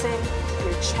pressing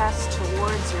your chest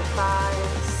towards your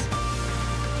thighs.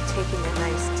 Taking a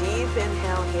nice deep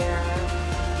inhale here.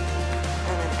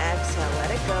 And then exhale,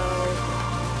 let it go.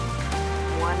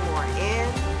 One more in.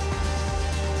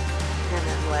 And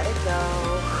then let it go.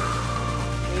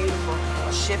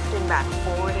 Beautiful. Shifting back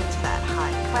forward into that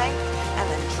high plank, and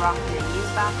then drop your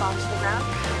knees back onto the ground.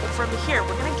 And from here,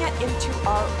 we're going to get into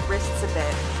our wrists a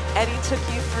bit. Eddy took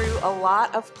you through a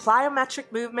lot of plyometric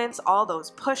movements, all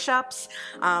those push-ups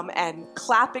and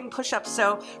clapping push-ups.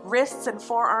 So wrists and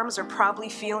forearms are probably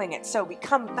feeling it. So we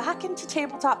come back into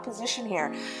tabletop position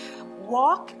here.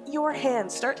 Walk your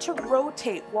hands, start to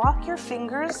rotate, walk your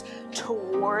fingers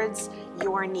towards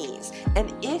your knees.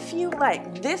 And if you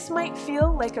like, this might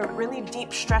feel like a really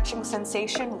deep stretching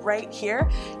sensation right here.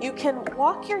 You can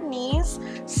walk your knees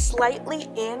slightly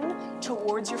in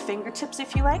towards your fingertips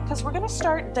if you like, because we're going to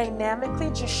start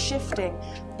dynamically just shifting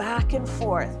back and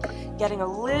forth, getting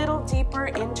a little deeper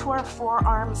into our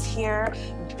forearms here.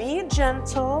 Be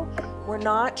gentle. We're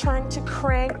not trying to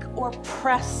crank or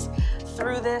press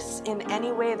through this in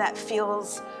any way that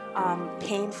feels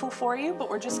painful for you, but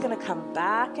we're just going to come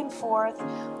back and forth,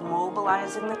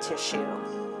 mobilizing the tissue.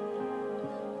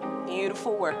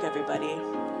 Beautiful work, everybody.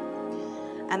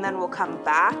 And then we'll come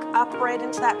back upright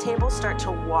into that table, start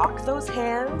to walk those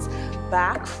hands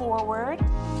back forward.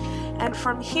 And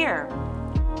from here,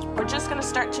 we're just going to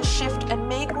start to shift and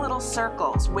make little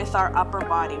circles with our upper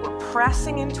body. We're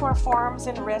pressing into our forearms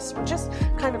and wrists. We're just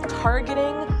kind of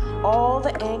targeting all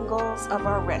the angles of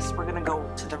our wrists. We're going to go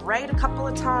to the right a couple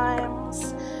of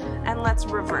times, and let's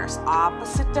reverse.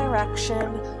 Opposite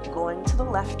direction, going to the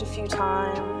left a few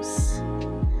times.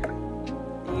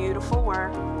 Beautiful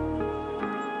work.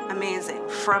 Amazing.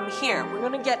 From here, we're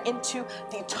going to get into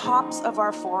the tops of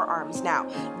our forearms. Now,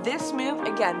 this move,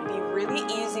 again, be really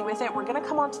easy with it. We're going to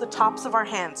come onto the tops of our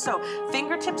hands. So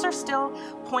fingertips are still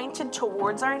pointed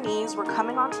towards our knees. We're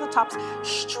coming onto the tops.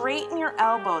 Straighten your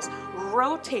elbows.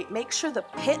 Rotate. Make sure the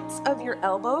pits of your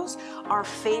elbows are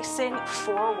facing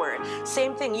forward.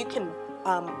 Same thing. You can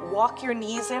walk your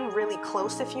knees in really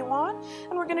close if you want.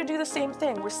 And we're going to do the same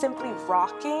thing. We're simply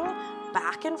rocking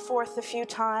back and forth a few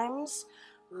times.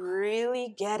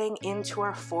 Really getting into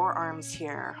our forearms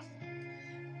here.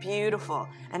 Beautiful.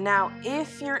 And now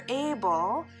if you're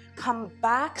able, come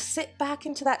back, sit back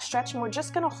into that stretch, and we're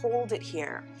just going to hold it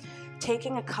here.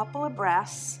 Taking a couple of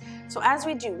breaths. So as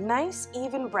we do, nice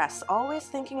even breaths. Always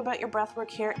thinking about your breath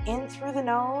work here, in through the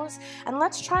nose. And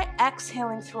let's try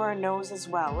exhaling through our nose as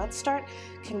well. Let's start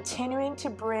continuing to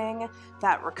bring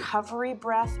that recovery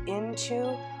breath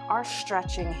into our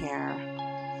stretching here.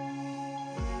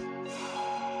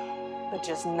 But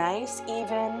just nice,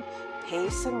 even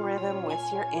pace and rhythm with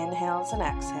your inhales and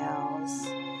exhales.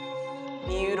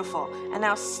 Beautiful. And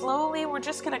now slowly, we're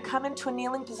just going to come into a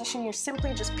kneeling position. You're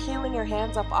simply just peeling your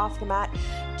hands up off the mat.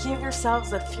 Give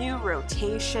yourselves a few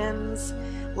rotations.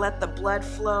 Let the blood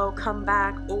flow. Come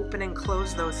back, open and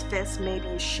close those fists. Maybe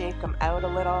you shake them out a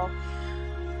little.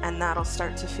 and that'll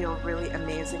start to feel really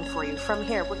amazing for you. From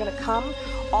here, we're gonna come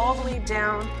all the way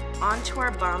down onto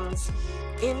our bums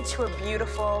into a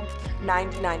beautiful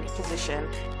 90-90 position.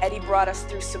 Eddie brought us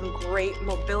through some great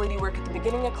mobility work at the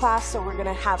beginning of class, so we're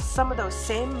gonna have some of those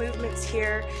same movements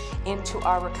here into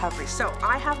our recovery. So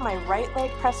I have my right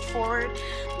leg pressed forward,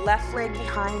 left leg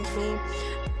behind me.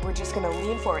 We're just gonna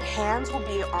lean forward. Hands will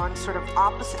be on sort of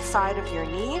opposite side of your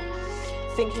knee,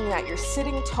 thinking that you're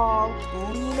sitting tall,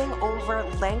 leaning over,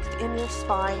 length in your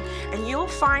spine, and you'll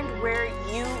find where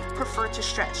you prefer to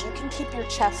stretch. You can keep your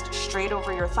chest straight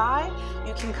over your thigh,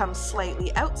 you can come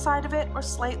slightly outside of it or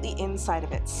slightly inside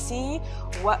of it. See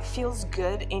what feels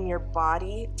good in your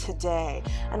body today.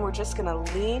 And we're just gonna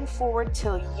lean forward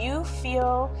till you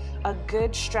feel a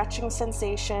good stretching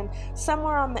sensation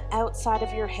somewhere on the outside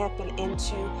of your hip and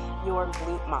into your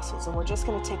glute muscles. And we're just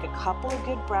gonna take a couple of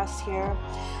good breaths here.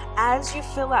 As you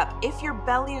fill up, if your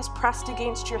belly is pressed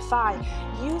against your thigh,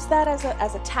 use that as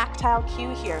a tactile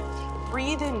cue here.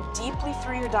 Breathe in deeply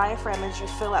through your diaphragm as you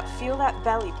fill up. Feel that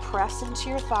belly press into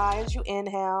your thigh as you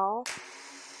inhale.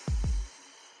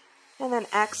 And then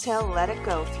exhale, let it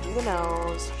go through the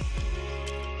nose.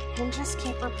 And just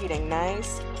keep repeating.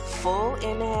 Nice, full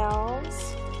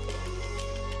inhales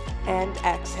and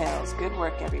exhales. Good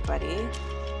work, everybody.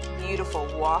 Beautiful.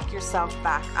 Walk yourself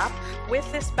back up. With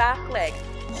this back leg,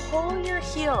 pull your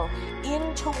heel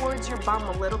in towards your bum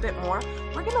a little bit more.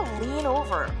 We're gonna lean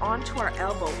over onto our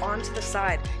elbow, onto the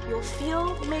side. You'll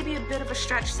feel maybe a bit of a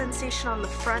stretch sensation on the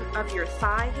front of your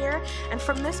thigh here. And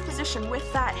from this position,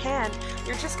 with that hand,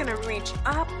 you're just gonna reach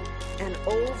up and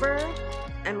over,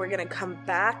 and we're gonna come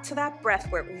back to that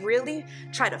breath where really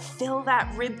try to fill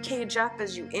that rib cage up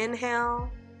as you inhale.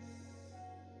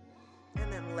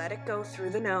 And then let it go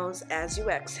through the nose as you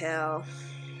exhale.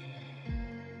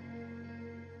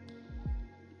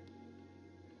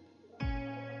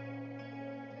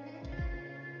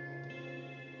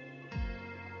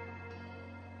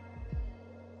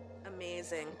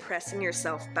 Amazing. Pressing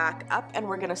yourself back up, and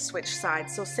we're going to switch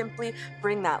sides. So simply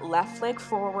bring that left leg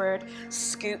forward,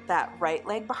 scoot that right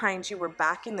leg behind you. We're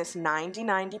back in this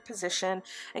 90-90 position.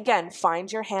 Again,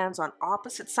 find your hands on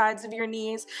opposite sides of your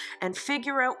knees and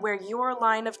figure out where your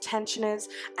line of tension is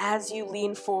as you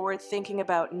lean forward, thinking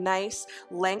about nice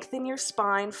length in your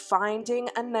spine, finding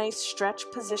a nice stretch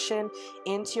position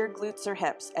into your glutes or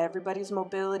hips. Everybody's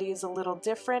mobility is a little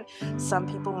different. Some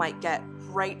people might get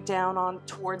right down on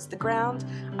towards the ground.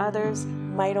 Others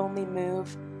might only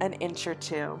move an inch or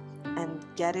two. And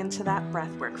get into that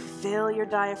breath work. Fill your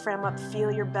diaphragm up.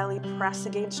 Feel your belly press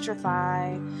against your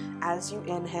thigh as you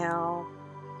inhale.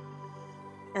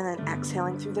 And then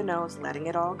exhaling through the nose, letting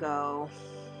it all go.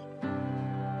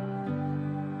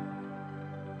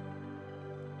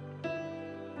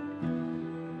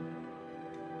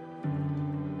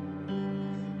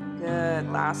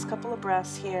 Good. Last couple of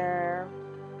breaths here.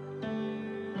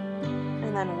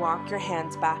 And then walk your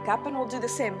hands back up, and we'll do the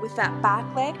same with that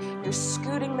back leg. You're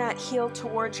scooting that heel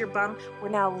towards your bum. We're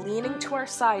now leaning to our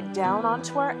side, down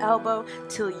onto our elbow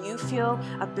till you feel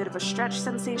a bit of a stretch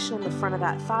sensation in the front of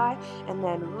that thigh, and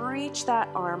then reach that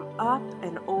arm up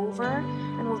and over,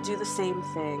 and we'll do the same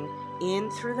thing.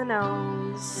 In through the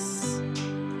nose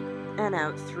and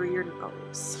out through your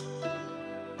nose.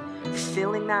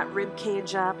 Filling that rib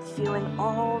cage up, feeling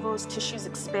all those tissues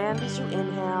expand as you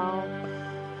inhale.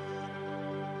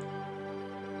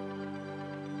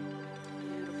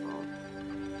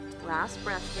 Last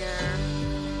breath here.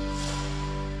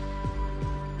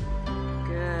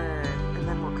 Good. And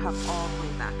then we'll come all the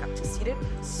way back up to seated.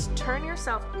 Turn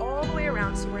yourself all the way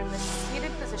around so we're in this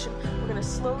seated position. We're going to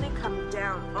slowly come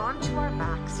down onto our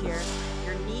backs here.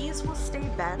 Your knees will stay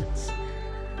bent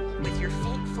with your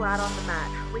feet flat on the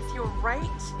mat. With your right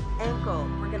ankle,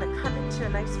 we're going to come into a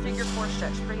nice figure four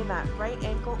stretch, bringing that right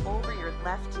ankle over your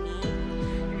left knee.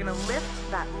 You're going to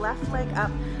lift that left leg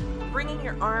up, bringing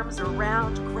your arms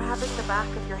around, grabbing the back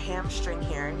of your hamstring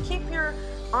here, and keep your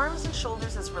arms and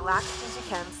shoulders as relaxed as you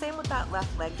can. Same with that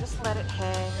left leg, just let it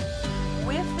hang.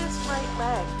 With this right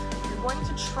leg, you're going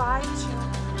to try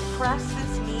to press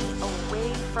this knee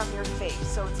away from your face.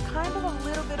 So it's kind of a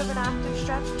little bit of an active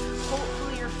stretch.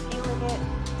 Hopefully you're feeling it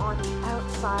on the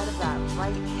outside of that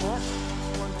right hip.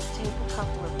 We'll just take a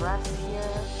couple of breaths here.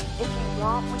 If you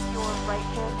want, with your right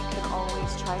hand, you can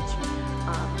always try to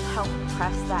help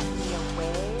press that knee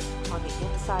away on the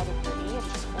inside of your knee and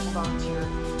just hold on to your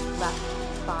left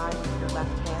thigh with your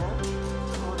left hand.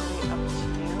 Totally up to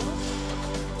you.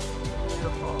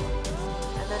 Beautiful.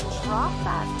 And then drop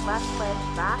that left leg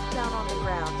back down on the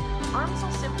ground. Arms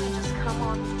will simply just come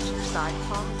on to your side,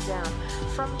 palms down.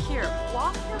 From here,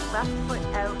 walk your left foot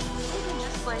out, maybe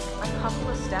just like a couple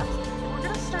of steps. We're we're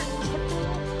gonna start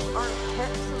tipping our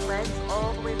hips and legs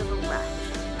all the way to the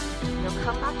left. You'll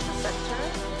come back to center,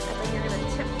 and then you're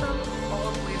gonna tip them all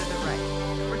the way to the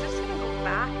right. We're just gonna go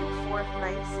back and forth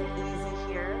nice and easy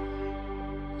here.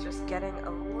 Just getting a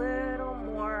little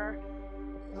more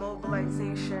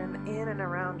mobilization in and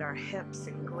around our hips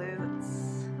and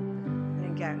glutes.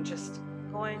 And again, just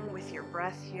going with your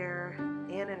breath here,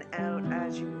 in and out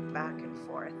as you move back and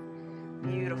forth.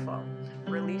 Beautiful.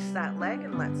 Release that leg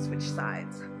and let's switch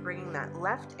sides. Bringing that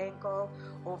left ankle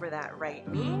over that right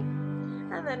knee,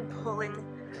 and then pulling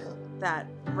that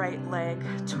right leg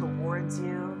towards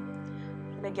you.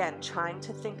 And again, trying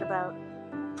to think about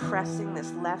pressing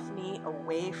this left knee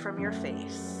away from your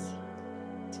face.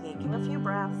 Taking a few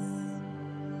breaths.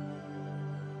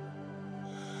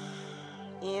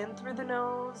 In through the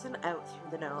nose and out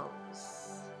through the nose.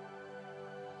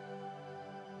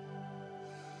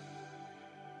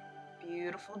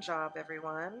 Beautiful job,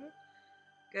 everyone.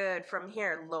 Good. From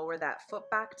here, lower that foot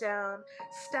back down.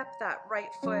 Step that right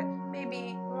foot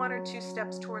maybe 1 or 2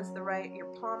 steps towards the right. Your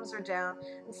palms are down.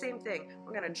 And same thing,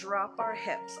 we're going to drop our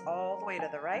hips all the way to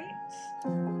the right.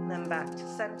 Then back to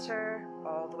center,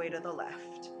 all the way to the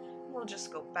left. We'll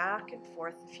just go back and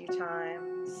forth a few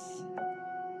times.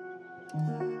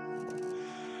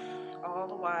 All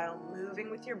the while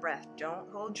moving with your breath. Don't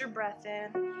hold your breath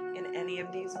in any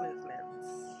of these movements.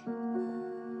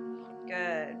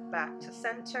 Good. Back to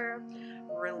center.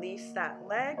 Release that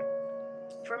leg.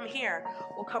 From here,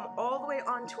 we'll come all the way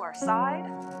onto our side.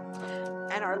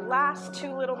 And our last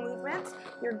 2 little movements,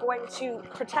 you're going to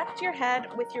protect your head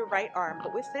with your right arm.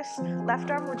 But with this left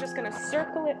arm, we're just going to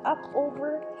circle it up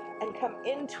over and come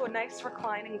into a nice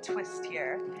reclining twist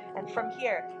here. And from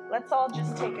here, let's all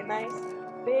just take a nice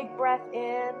big breath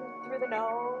in through the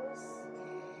nose.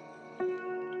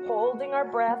 Holding our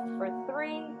breath for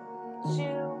 3,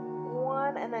 2,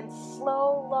 1, and then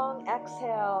slow, long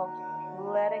exhale,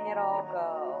 letting it all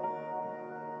go.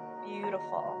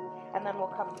 Beautiful. And then we'll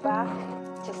come back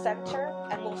to center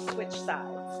and we'll switch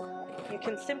sides. You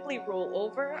can simply roll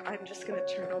over. I'm just going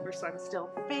to turn over so I'm still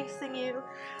facing you.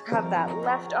 Have that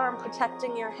left arm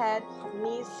protecting your head,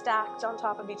 knees stacked on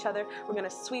top of each other. We're going to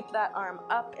sweep that arm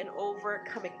up and over,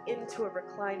 coming into a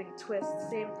reclining twist.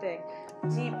 Same thing.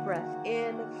 Deep breath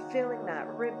in, filling that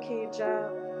rib cage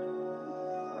up.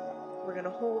 We're going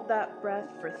to hold that breath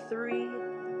for 3,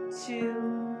 2,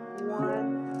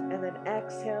 1, and then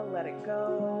exhale, let it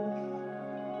go.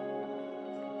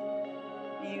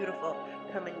 Beautiful.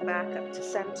 Coming back up to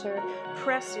center.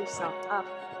 Press yourself up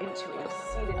into a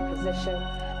seated position.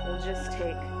 We'll just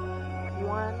take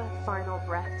 1 final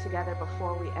breath together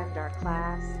before we end our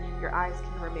class. Your eyes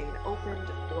can remain opened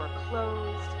or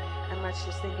closed. And let's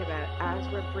just think about it as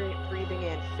we're breathing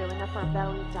in, filling up our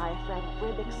belly, diaphragm,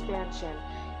 rib expansion.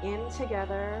 In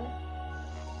together.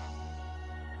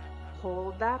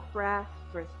 Hold that breath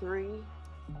for 3,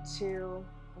 2,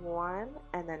 1,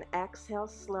 and then exhale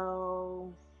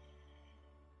slow.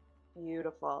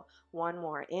 Beautiful. 1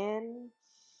 more in.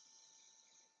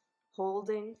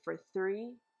 Holding for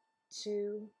 3,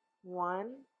 2,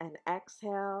 1, and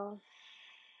exhale.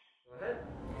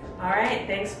 All right,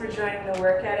 thanks for joining the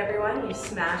workout, everyone. You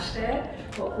smashed it.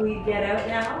 Hopefully you get out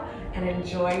now and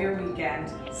enjoy your weekend.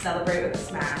 Celebrate with a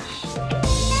smash.